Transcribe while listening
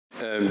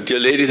Dear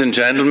ladies and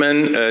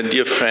gentlemen,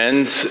 dear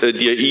friends,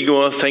 dear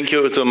Igor, thank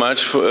you so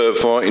much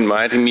for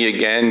inviting me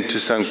again to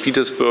St.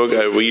 Petersburg.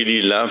 I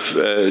really love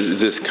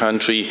this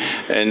country,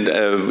 and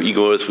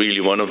Igor is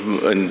really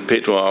and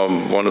Petro are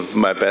one of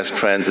my best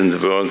friends in the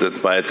world.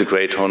 That's why it's a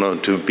great honor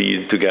to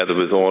be together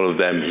with all of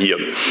them here.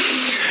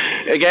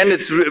 Again,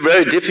 it's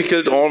very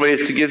difficult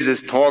always to give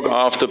this talk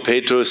after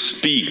Petro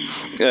speak,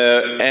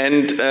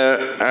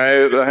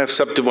 I have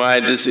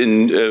subdivided this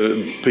in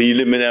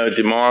preliminary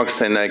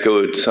remarks, and I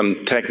go to some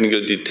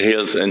technical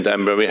details, and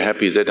I'm very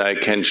happy that I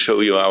can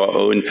show you our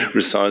own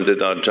results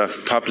that are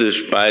just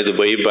published, by the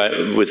way,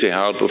 with the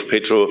help of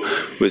Petro,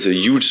 with a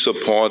huge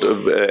support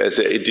as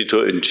an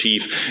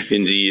editor-in-chief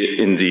in the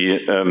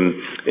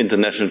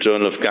International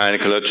Journal of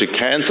Gynecologic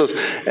Cancers.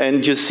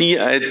 And you see,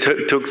 I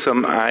took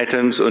some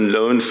items on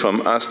loan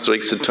from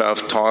Asterix, the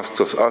 12 Tasks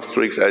of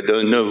Asterix. I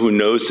don't know who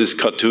knows this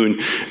cartoon.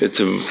 It's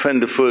a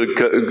wonderful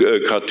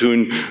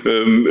cartoon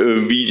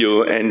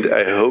video, and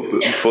I hope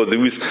for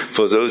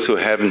those who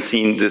haven't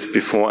seen this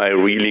before, I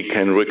really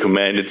can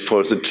recommend it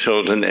for the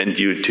children and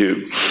you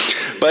too.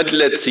 But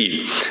let's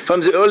see.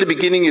 From the early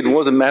beginning, it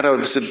was a matter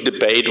of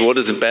debate. What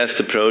is the best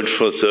approach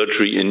for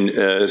surgery in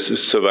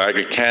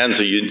cervical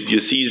cancer? You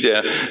see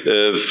there,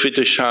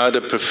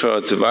 Christhardt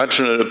preferred the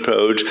vaginal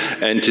approach,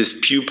 and his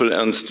pupil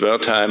Ernst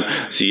Wertheim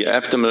the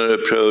abdominal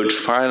approach.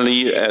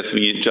 Finally, as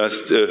we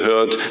just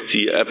heard,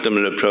 the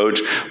abdominal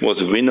approach was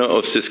a winner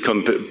of this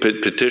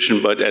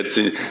competition, but at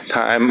the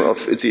time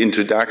of the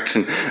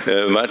introduction,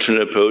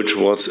 vaginal approach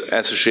was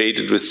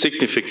associated with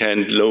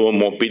significant lower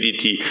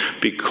morbidity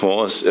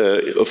because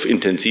of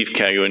intensive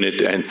care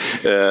unit and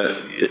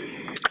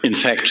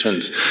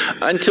infections.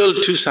 Until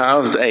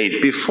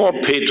 2008, before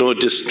Petro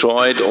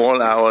destroyed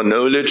all our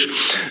knowledge,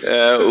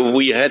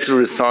 we had the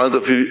result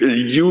of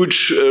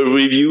huge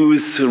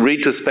reviews,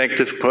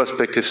 retrospective,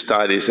 prospective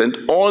studies, and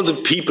all the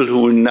people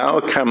who will now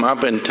come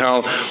up and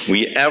tell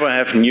we ever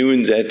have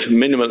known that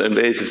minimal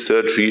invasive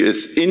surgery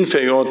is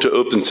inferior to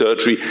open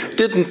surgery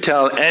didn't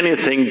tell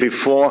anything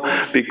before,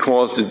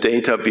 because the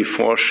data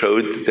before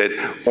showed that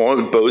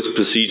both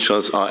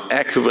procedures are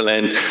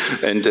equivalent,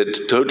 and that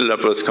total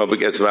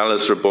laparoscopic as well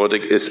as robotic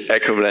is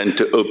equivalent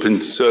to open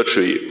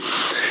surgery.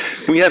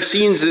 We have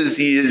seen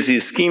the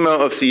schema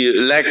of the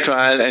LACC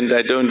trial, and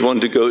I don't want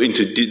to go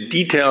into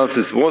details.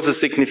 This was a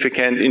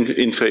significant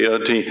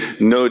inferiority,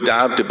 no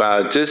doubt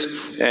about this.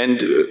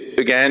 And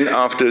again,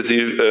 after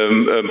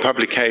the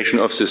publication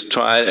of this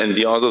trial and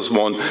the others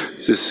one,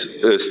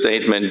 this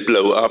statement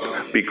blew up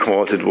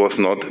because it was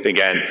not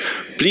again.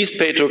 Please,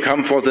 Petro,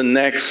 come for the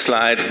next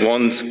slide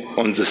once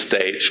on the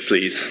stage,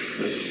 please.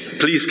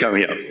 Please come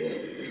here.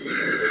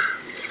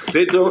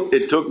 Petro,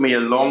 it took me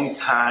a long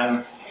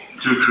time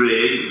to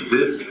create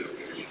this.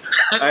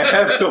 I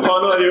have to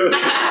honor you.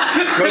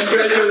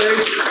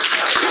 Congratulations.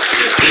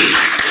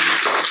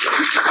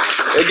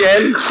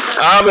 Again,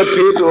 Ave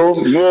Petro,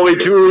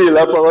 morituri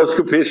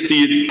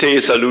laparoscopisti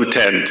te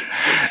salutent.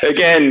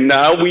 Again,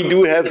 now we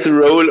do have the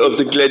role of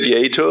the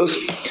gladiators,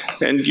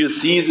 and you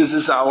see this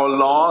is our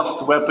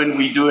last weapon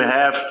we do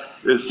have,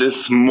 is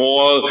this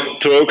small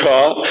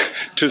trocar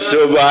to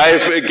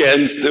survive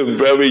against a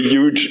very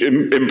huge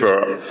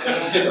emperor.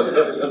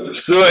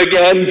 So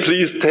again,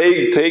 please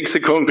take the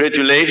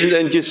congratulations,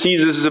 and you see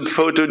this is a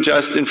photo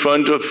just in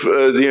front of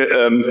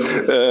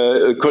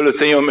the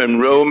Colosseum in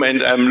Rome,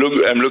 and I'm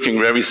looking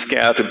very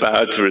scared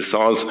about the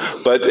results.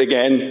 But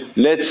again,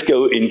 let's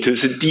go into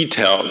the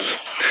details.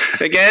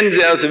 Again,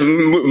 there's a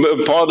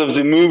part of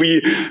the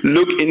movie,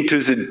 look into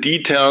the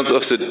details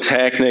of the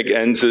technique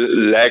and the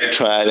LACC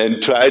trial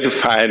and try to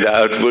find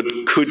out what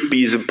could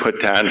be the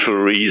potential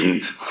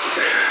reasons.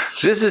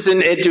 This is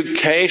an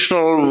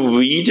educational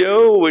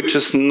video which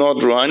is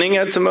not running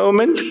at the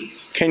moment.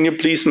 Can you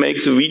please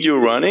make the video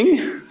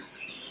running?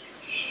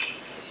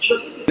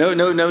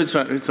 No,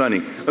 it's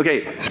running.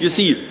 Okay, you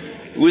see,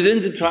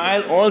 within the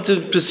trial, all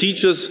the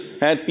procedures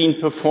had been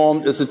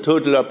performed as a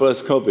total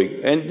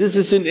laparoscopic. And this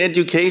is an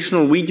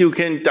educational video you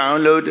can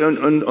download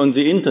on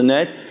the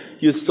internet.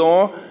 You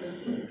saw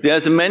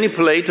there's a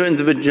manipulator in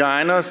the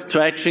vagina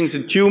stretching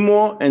the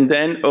tumor, and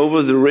then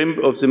over the rim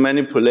of the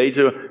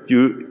manipulator,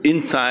 you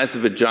incise the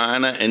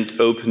vagina and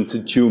open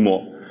the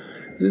tumor.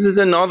 This is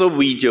another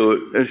video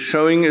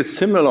showing a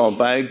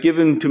similar,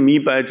 given to me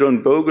by John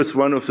Bogus,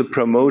 one of the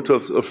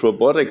promoters of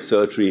robotic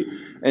surgery.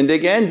 And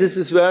again, this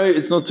is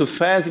it's not so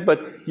fancy,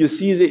 but you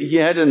see that he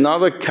had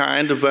another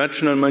kind of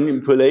vaginal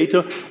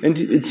manipulator, and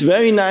it's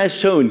very nice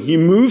shown. He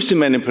moves the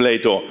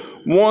manipulator.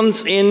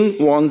 Once in,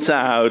 once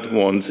out,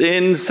 once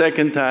in,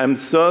 second time,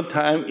 third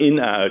time, in,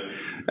 out.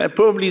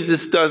 Probably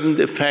this doesn't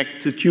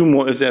affect the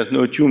tumor if there's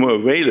no tumor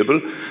available,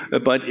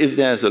 but if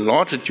there's a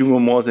larger tumor,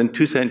 more than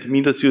 2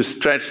 centimeters, you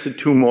stretch the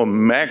tumor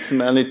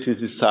maximally to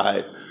the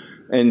side.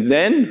 And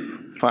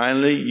then,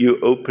 finally, you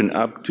open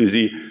up to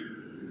the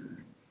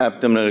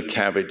abdominal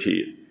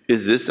cavity.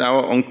 Is this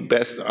our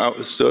best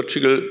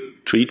surgical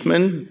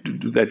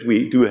treatment that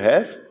we do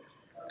have?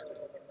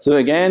 So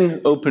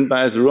again, opened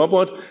by the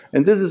robot,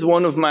 and this is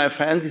one of my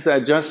fantasies. I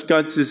just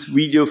got this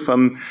video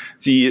from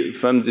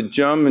a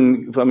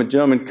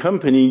German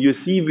company. You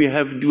see, we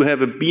do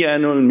have a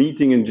biannual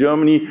meeting in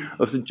Germany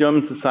of the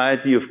German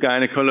Society of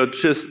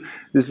Gynecologists.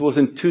 This was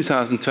in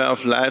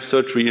 2012, live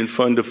surgery in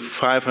front of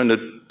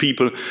 500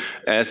 people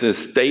as a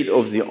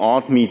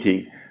state-of-the-art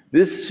meeting.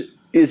 This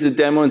is a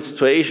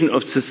demonstration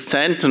of the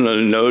sentinel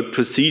node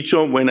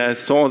procedure. When I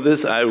saw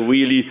this, I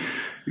really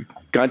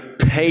got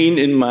pain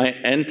in my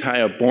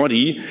entire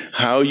body,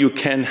 how you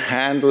can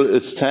handle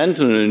a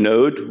sentinel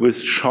node with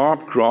sharp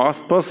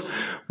graspers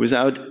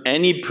without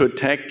any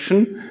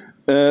protection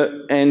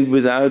and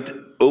without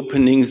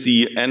opening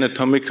the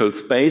anatomical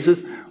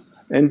spaces.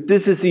 And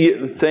this is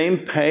the same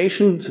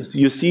patient.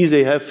 You see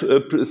they have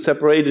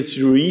separated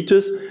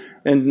ureters,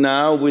 and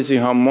now with the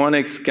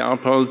harmonic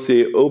scalpel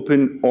they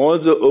open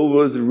also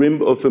over the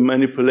rim of the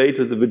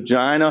manipulator, the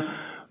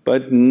vagina.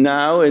 But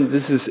now, and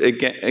this is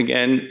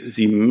again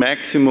the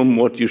maximum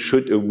what you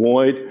should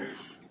avoid,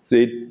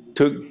 they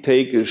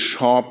take a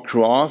sharp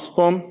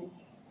grasper,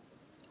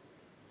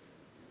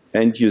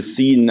 and you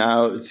see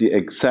now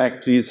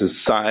exactly the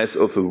size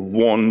of a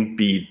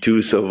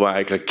 1B2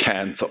 cervical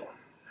cancer.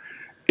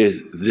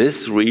 Is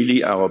this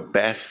really our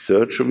best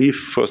surgery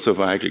for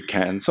cervical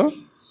cancer?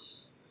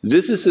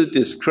 This is a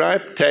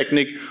described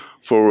technique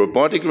for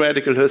robotic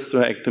radical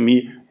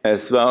hysterectomy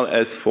as well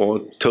as for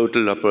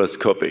total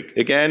laparoscopic.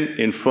 Again,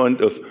 in front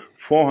of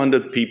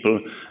 400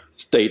 people,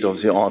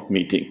 state-of-the-art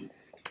meeting.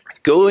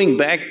 Going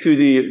back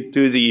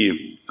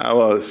to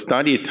our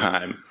study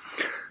time,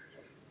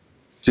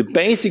 the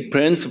basic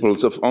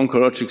principles of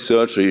oncologic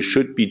surgery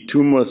should be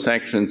tumor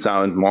resection and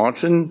sound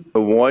margin,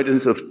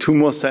 avoidance of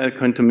tumor cell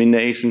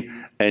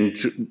contamination, and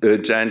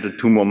genital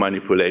tumor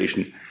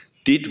manipulation.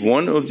 Did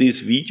one of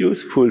these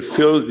videos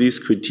fulfill these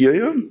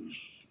criteria?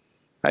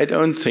 I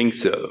don't think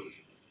so.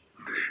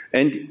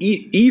 And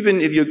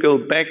even if you go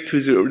back to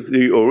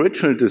the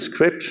original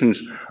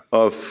descriptions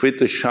of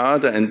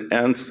Christhardt and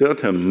Ernst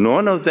Wertheim,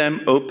 none of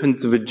them opened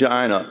the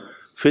vagina.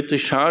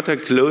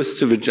 Christhardt closed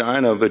the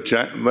vagina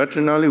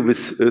vaginally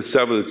with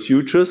several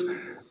sutures,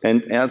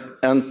 and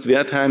Ernst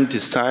Wertheim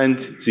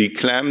designed the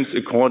clamps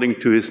according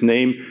to his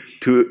name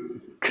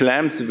to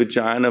clamp the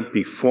vagina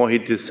before he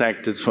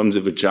dissected from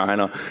the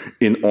vagina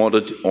in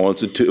order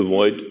also to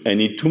avoid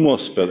any tumor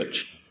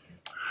spillage.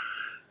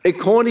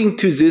 According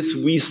to this,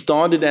 we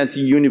started at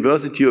the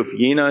University of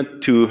Jena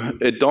to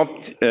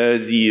adopt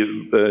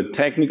the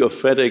technique of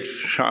Frederick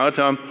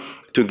Scharter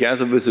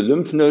together with the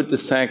lymph node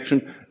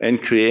dissection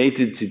and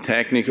created the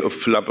technique of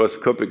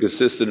laparoscopic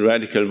assisted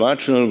radical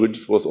vaginal,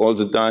 which was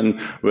also done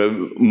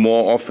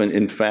more often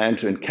in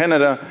France and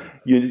Canada.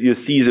 You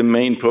see the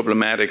main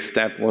problematic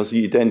step was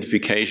the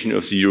identification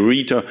of the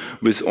ureter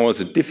with all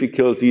the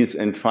difficulties,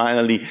 and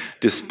finally,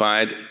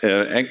 despite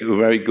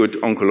very good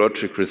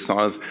oncologic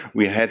results,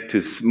 we had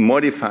to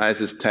modify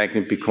this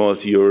technique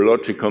because the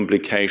urologic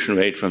complication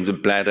rate from the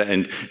bladder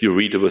and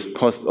ureter was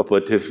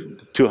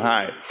post-operative too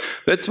high.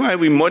 That's why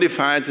we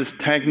modified this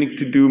technique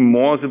to do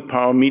more the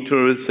parameter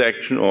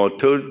resection or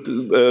total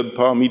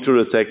parameter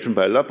resection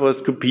by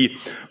laparoscopy,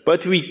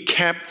 but we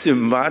kept the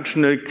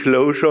vaginal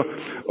closure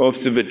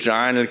of the vaginal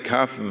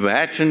cuff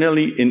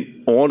vaginally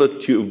in order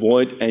to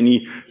avoid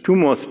any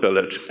tumor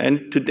spillage.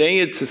 And today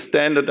it's a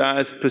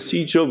standardized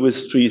procedure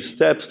with 3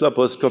 steps: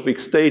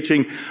 laparoscopic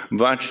staging,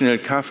 vaginal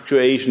cuff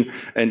creation,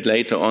 and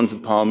later on the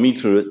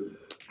parameter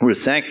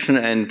resection.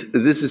 And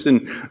this is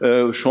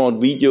a short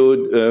video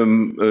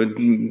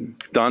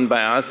done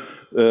by us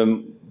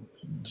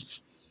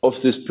of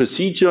this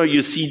procedure.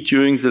 You see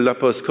during the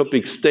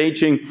laparoscopic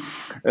staging,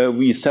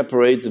 we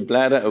separate the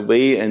bladder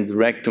away and the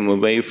rectum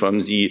away from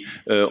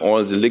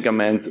all the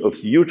ligaments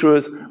of the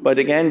uterus. But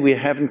again, we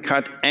haven't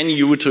cut any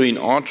uterine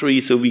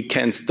artery, so we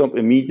can stop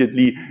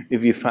immediately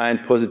if we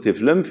find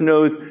positive lymph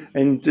nodes.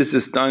 And this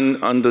is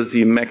done under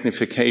the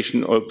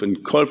magnification of a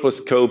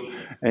colposcope.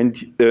 And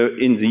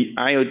in the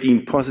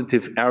iodine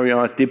positive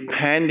area,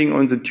 depending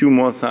on the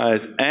tumor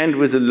size and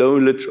with the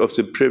knowledge of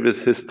the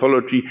previous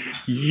histology,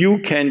 you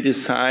can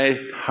decide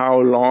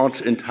how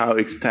large and how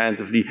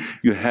extensively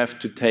you have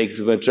to take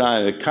the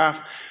vaginal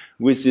cuff.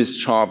 With these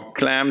sharp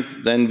clamps,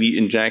 then we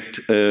inject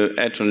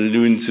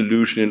adrenaline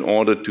solution in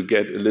order to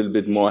get a little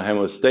bit more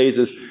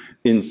hemostasis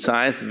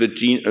inside the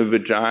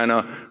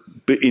vagina,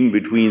 in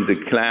between the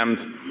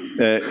clamps,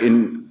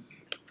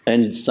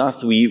 and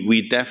thus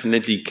we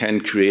definitely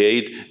can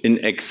create an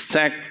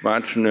exact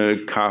vaginal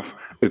cuff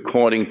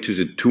according to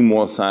the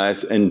tumor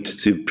size and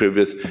the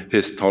previous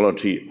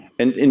histology.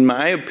 And in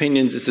my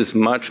opinion, this is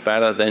much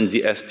better than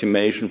the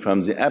estimation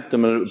from the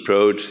abdominal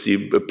approach,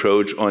 the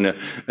approach on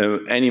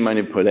any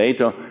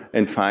manipulator.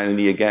 And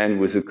finally, again,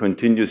 with a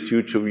continuous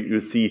suture, you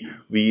see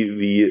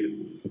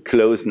we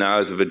close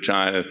now the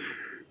vaginal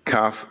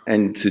cuff,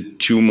 and the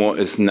tumor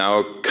is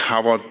now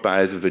covered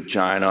by the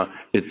vagina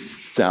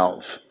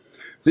itself.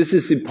 This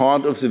is the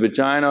part of the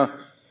vagina.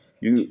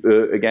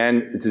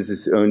 Again, this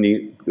is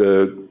only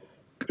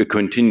a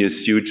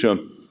continuous suture.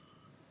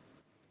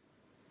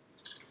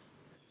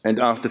 And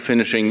after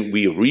finishing,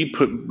 we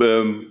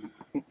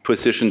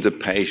position the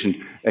patient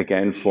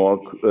again for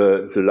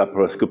the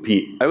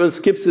laparoscopy. I will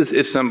skip this.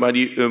 If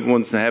somebody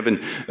wants to have a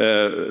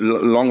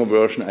longer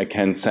version, I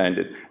can send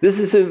it. This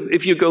is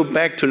if you go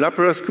back to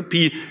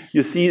laparoscopy,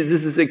 you see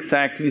this is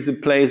exactly the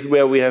place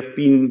where we have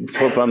been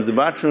from the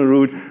vaginal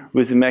route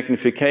with the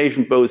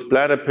magnification, both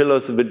bladder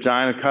pillars, the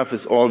vaginal cuff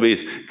is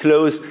always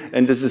closed,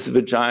 and this is the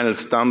vaginal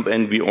stump,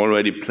 and we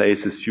already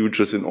place the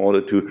sutures in order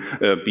to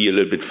be a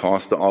little bit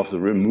faster of the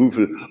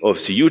removal of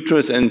the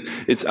uterus, and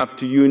it's up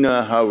to you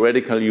now how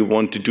radical you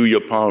want to do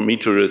your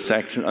parameter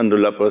resection under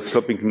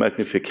laparoscopic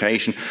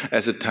magnification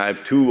as a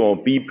type 2 or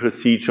B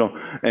procedure,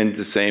 and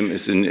the same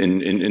is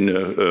in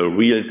a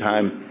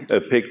real-time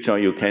picture.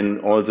 You can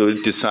also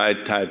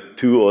decide type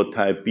 2 or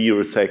type B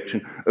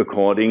resection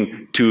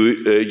according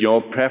to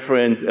your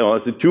preference or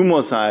the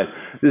tumor size.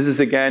 This is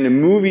again a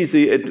movie.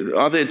 The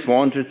other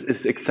advantage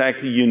is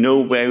exactly you know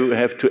where you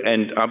have to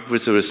end up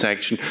with the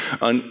resection,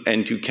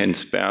 and you can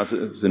spare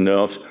the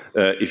nerves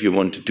if you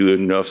want to do a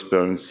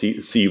nerve-sparing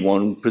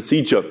C1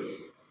 procedure.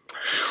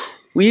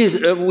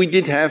 We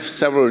did have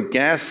several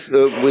guests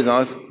with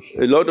us.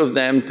 A lot of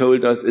them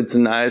told us it's a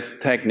nice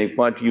technique,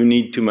 but you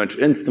need too much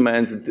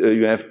instruments.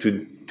 You have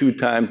to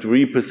time to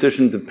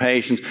reposition the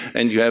patient,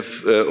 and you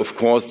have, of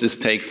course, this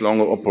takes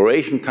longer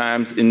operation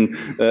times in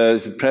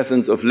the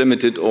presence of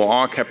limited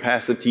OR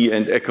capacity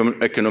and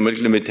economic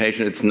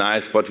limitation. It's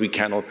nice, but we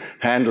cannot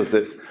handle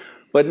this.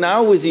 But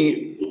now with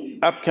the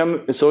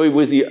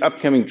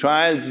upcoming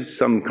trials,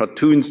 some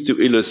cartoons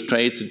to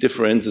illustrate the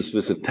differences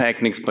with the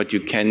techniques, but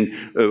you can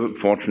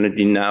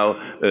fortunately now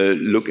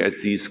look at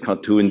these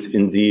cartoons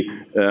in the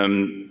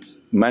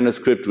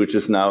manuscript, which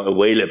is now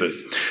available.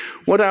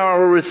 What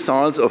are our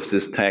results of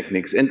these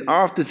techniques? And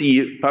after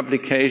the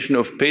publication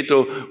of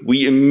Peto,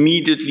 we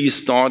immediately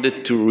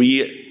started to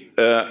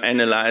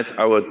analyze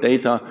our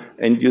data,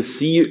 and you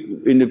see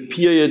in a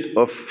period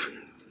of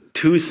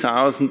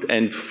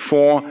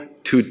 2004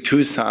 to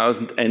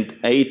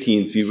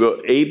 2018, we were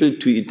able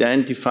to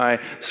identify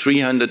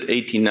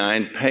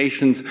 389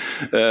 patients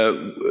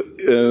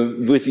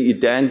with the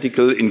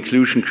identical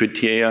inclusion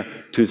criteria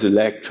to the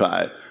LACC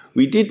trial.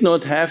 We did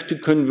not have to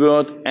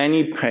convert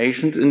any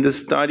patients in the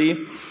study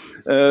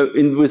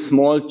with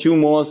small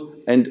tumors,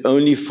 and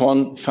only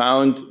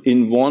found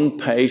in one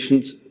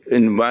patient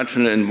in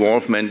vaginal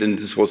involvement, and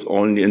this was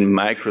only in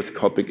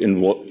microscopic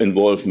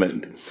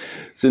involvement.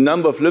 The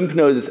number of lymph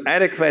nodes is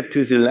adequate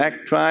to the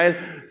LACC trial.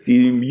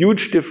 The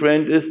huge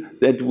difference is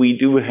that we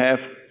do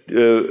have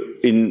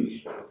in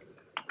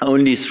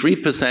only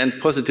 3%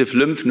 positive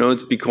lymph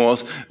nodes,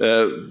 because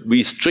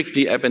we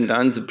strictly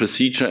abandoned the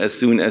procedure as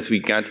soon as we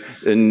got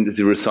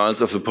the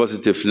results of the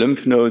positive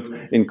lymph nodes,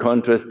 in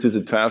contrast to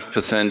the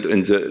 12%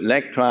 in the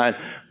LACC trial.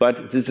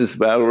 But this is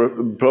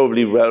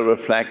probably well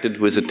reflected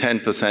with a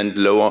 10%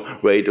 lower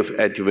rate of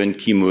adjuvant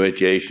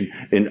chemoradiation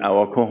in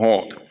our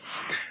cohort.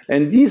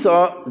 And these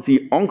are the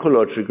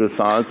oncological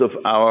results of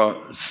our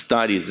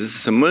studies. This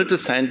is a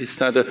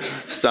multi-center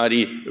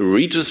study,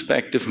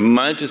 retrospective,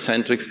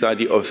 multicentric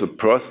study of a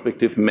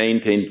prospective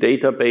maintained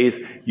database.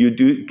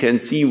 You can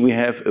see we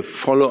have a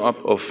follow-up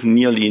of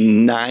nearly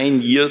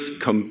 9 years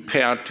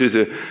compared to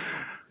the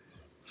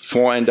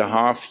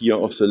 4.5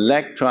 years of the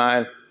LACC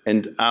trial,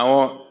 and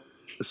our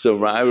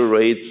survival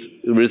rates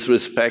with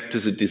respect to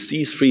the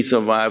disease-free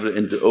survival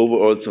and the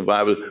overall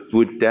survival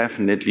would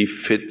definitely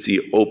fit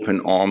the open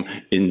arm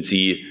in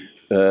the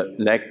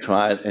LACC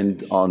trial,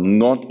 and are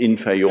not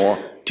inferior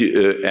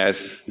to,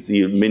 as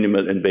the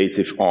minimal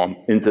invasive arm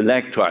in the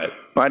LACC trial.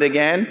 But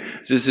again,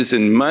 this is a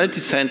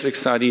multicentric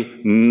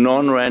study,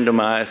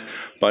 non-randomized,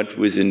 but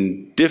with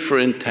a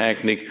different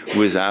technique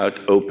without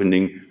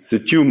opening the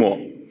tumor.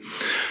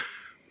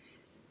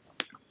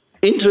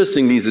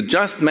 Interestingly, the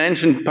just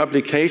mentioned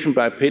publication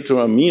by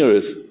Pedro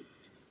Ramirez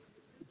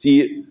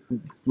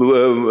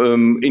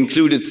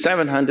included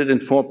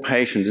 704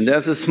 patients. And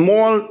there's a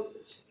small,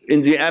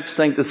 in the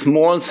abstract, a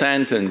small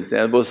sentence: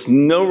 there was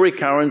no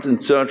recurrence in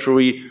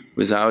surgery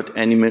without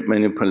any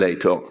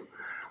manipulator.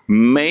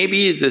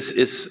 Maybe this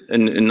is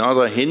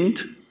another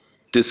hint,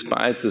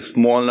 despite the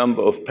small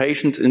number of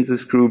patients in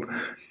this group,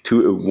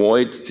 to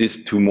avoid this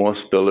tumor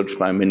spillage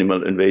by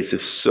minimal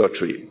invasive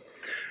surgery.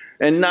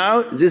 And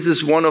now, this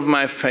is one of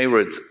my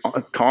favorites,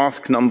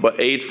 task number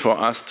 8 for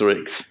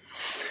Asterix.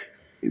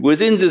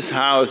 Within this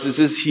house,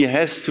 he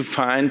has to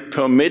find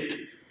permit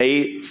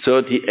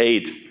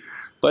A38.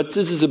 But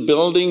this is a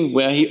building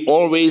where he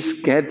always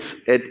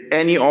gets, at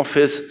any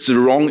office, the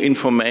wrong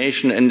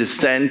information and is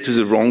sent to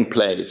the wrong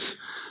place.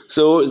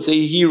 So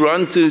he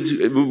runs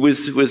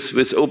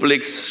with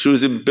Obelix through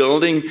the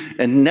building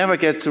and never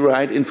gets the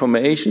right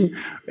information.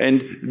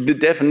 And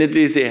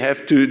definitely they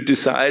have to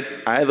decide,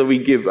 either we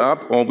give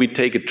up or we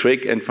take a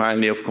trick. And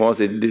finally, of course,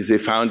 they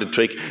found a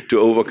trick to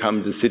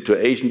overcome the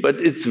situation.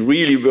 But it's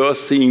really worth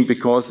seeing,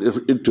 because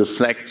it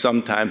reflects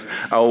sometimes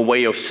our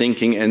way of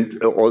thinking and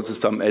also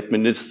some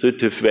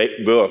administrative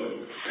work.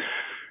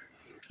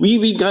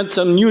 We got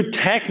some new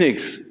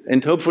techniques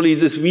and hopefully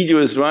this video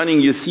is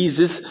running. You see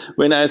this,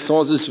 when I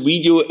saw this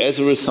video as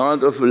a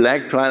result of a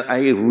LACC trial,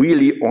 I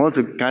really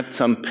also got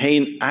some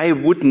pain. I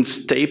wouldn't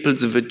staple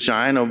the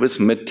vagina with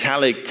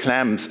metallic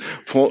clamps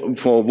for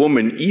a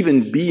woman.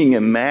 Even being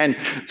a man,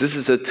 this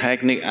is a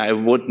technique I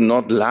would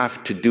not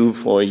love to do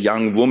for a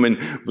young woman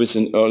with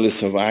an early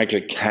cervical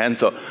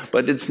cancer.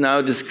 But it's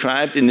now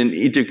described in an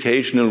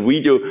educational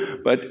video,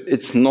 but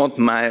it's not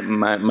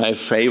my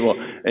favor.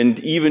 And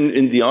even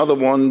in the other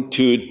one,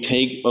 to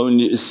take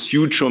only a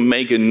suture,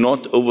 make a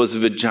knot over the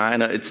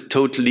vagina, it's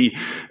totally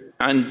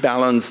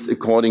unbalanced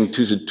according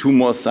to the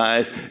tumor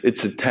size.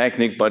 It's a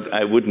technique, but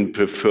I wouldn't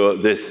prefer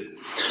this.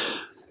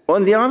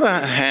 On the other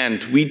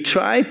hand, we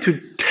try to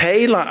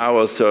tailor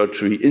our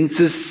surgery in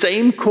the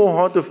same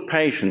cohort of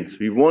patients.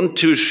 We want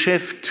to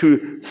shift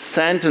to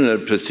sentinel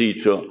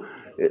procedure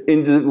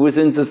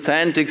within the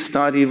SANTIC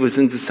study,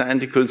 within the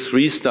SANTICL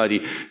 3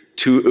 study,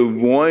 to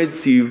avoid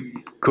the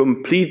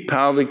complete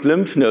pelvic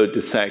lymph node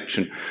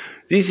dissection.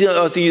 These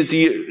are the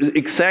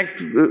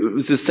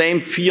same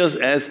fears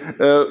as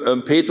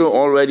Pedro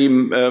already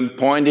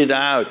pointed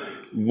out.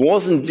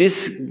 Wasn't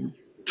this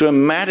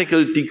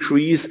dramatical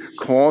decrease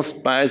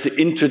caused by the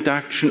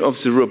introduction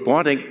of the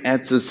robotic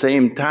at the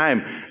same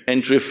time,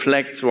 and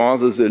reflects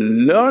rather the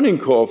learning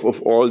curve of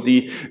all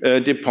the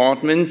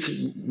departments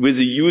with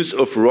the use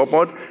of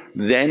robot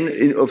than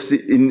in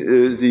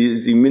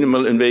the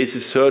minimal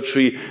invasive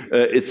surgery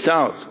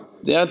itself?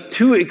 There are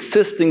two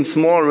existing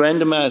small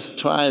randomized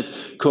trials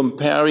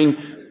comparing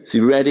the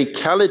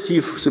radicality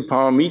of the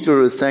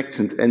parameter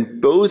resections,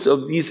 and both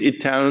of these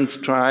Italian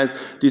trials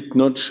did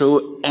not show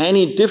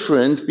any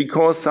difference,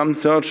 because some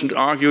surgeons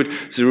argued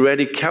the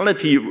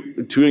radicality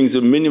during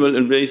the minimal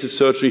invasive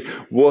surgery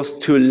was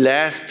too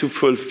less to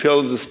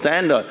fulfill the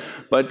standard.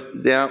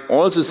 But there are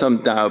also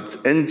some doubts.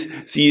 And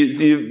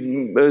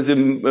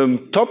the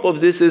top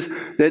of this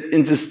is that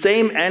in the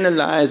same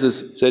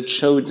analysis that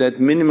showed that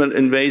minimal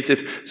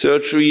invasive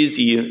surgery,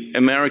 the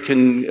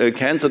American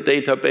Cancer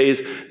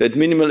Database, that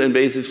minimal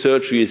invasive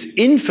surgery is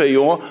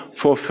inferior,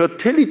 for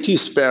fertility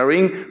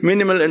sparing,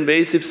 minimal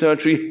invasive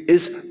surgery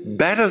is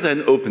better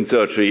than open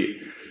surgery.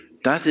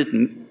 Does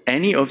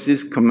any of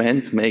these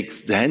comments make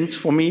sense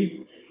for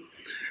me?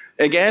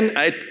 Again,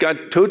 I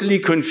got totally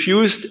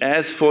confused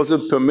as for the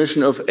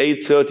permission of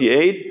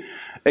 838.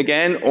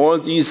 Again, all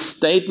these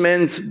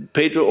statements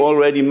Pedro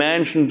already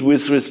mentioned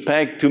with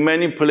respect to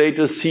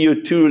manipulators,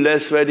 CO2,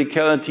 less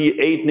radicality,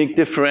 ethnic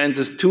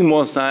differences,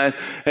 tumor size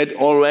had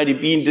already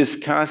been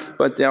discussed,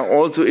 but there are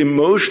also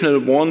emotional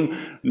one,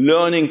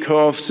 learning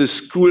curves, the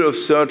school of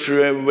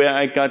surgery where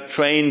I got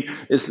trained,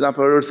 is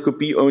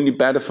laparoscopy only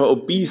better for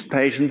obese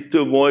patients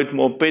to avoid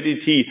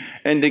morbidity,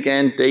 and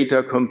again,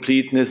 data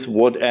completeness,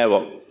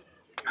 whatever.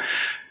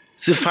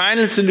 The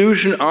final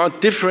solution are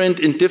different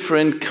in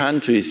different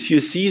countries.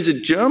 You see, the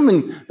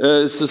German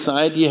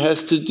society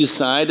has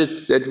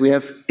decided that we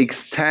have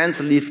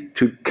extensively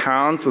to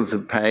counsel the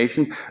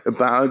patient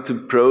about the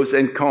pros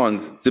and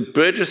cons. The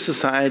British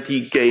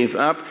society gave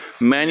up.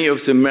 Many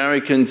of the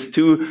Americans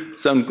too.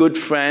 Some good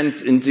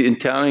friends in the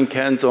Italian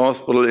Cancer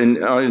Hospital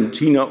in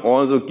Argentina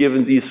also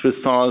given these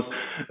results.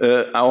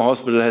 Our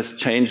hospital has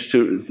changed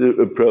the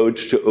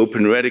approach to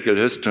open radical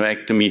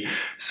hysterectomy.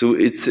 So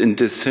it's a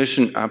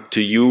decision up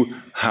to you.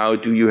 How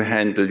do you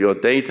handle your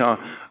data?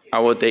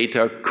 Our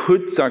data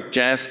could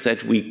suggest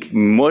that we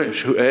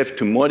have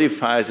to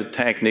modify the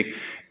technique.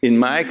 In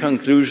my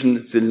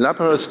conclusion, the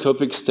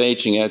laparoscopic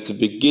staging at the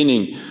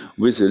beginning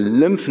with a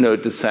lymph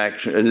node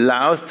dissection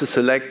allows to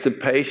select the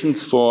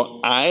patients for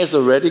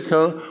either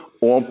radical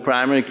or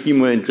primary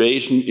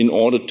chemohydration in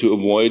order to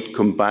avoid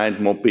combined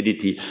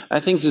morbidity. I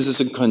think this is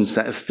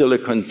still a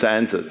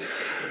consensus.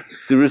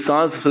 The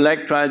results of the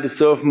LACC trial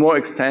deserve more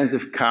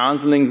extensive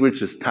counseling,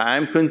 which is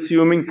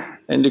time-consuming,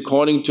 and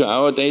according to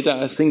our data,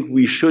 I think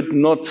we should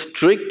not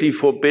strictly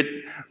forbid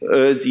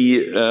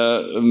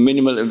the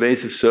minimal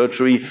invasive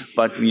surgery,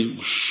 but we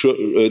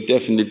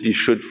definitely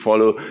should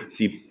follow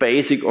the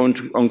basic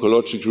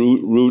oncologic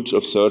routes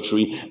of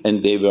surgery,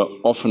 and they were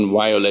often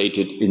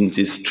violated in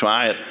this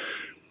trial.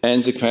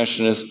 And the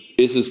question is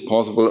this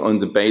possible on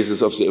the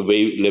basis of the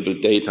available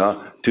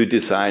data to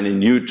design a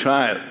new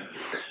trial?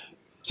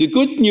 The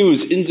good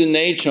news in the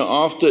nature,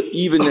 after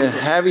even a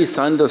heavy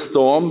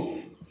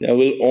thunderstorm, there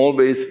will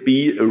always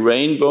be a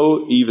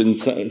rainbow, even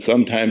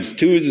sometimes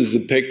two. This is a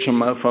picture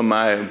from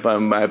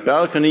my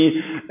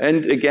balcony.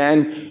 And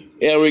again,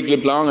 Eric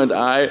Leblanc and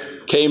I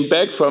came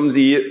back from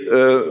the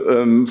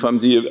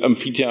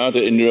amphitheater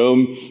in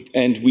Rome,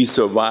 and we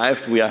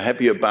survived. We are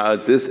happy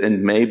about this,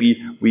 and maybe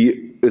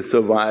we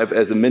survive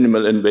as a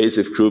minimal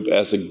invasive group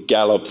as a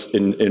Gallops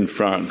in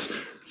France.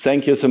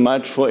 Thank you so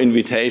much for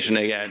invitation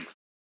again.